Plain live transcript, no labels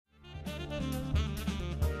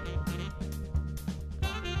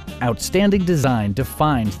Outstanding design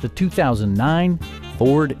defines the 2009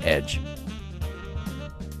 Ford Edge.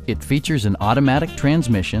 It features an automatic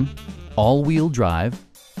transmission, all-wheel drive,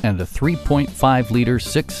 and a 3.5-liter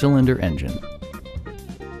six-cylinder engine.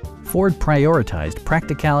 Ford prioritized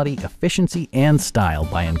practicality, efficiency, and style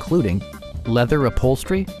by including leather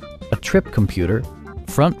upholstery, a trip computer,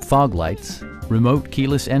 front fog lights, remote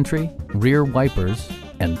keyless entry, rear wipers,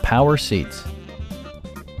 and power seats.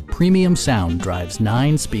 Premium sound drives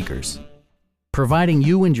 9 speakers, providing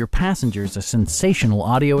you and your passengers a sensational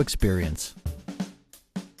audio experience.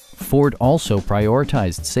 Ford also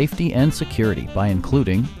prioritized safety and security by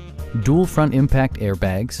including dual front impact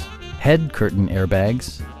airbags, head curtain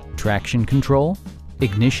airbags, traction control,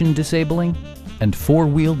 ignition disabling, and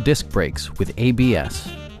 4-wheel disc brakes with ABS.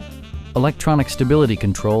 Electronic stability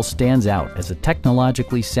control stands out as a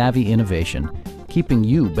technologically savvy innovation, keeping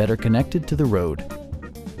you better connected to the road.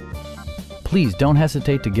 Please don't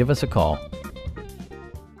hesitate to give us a call.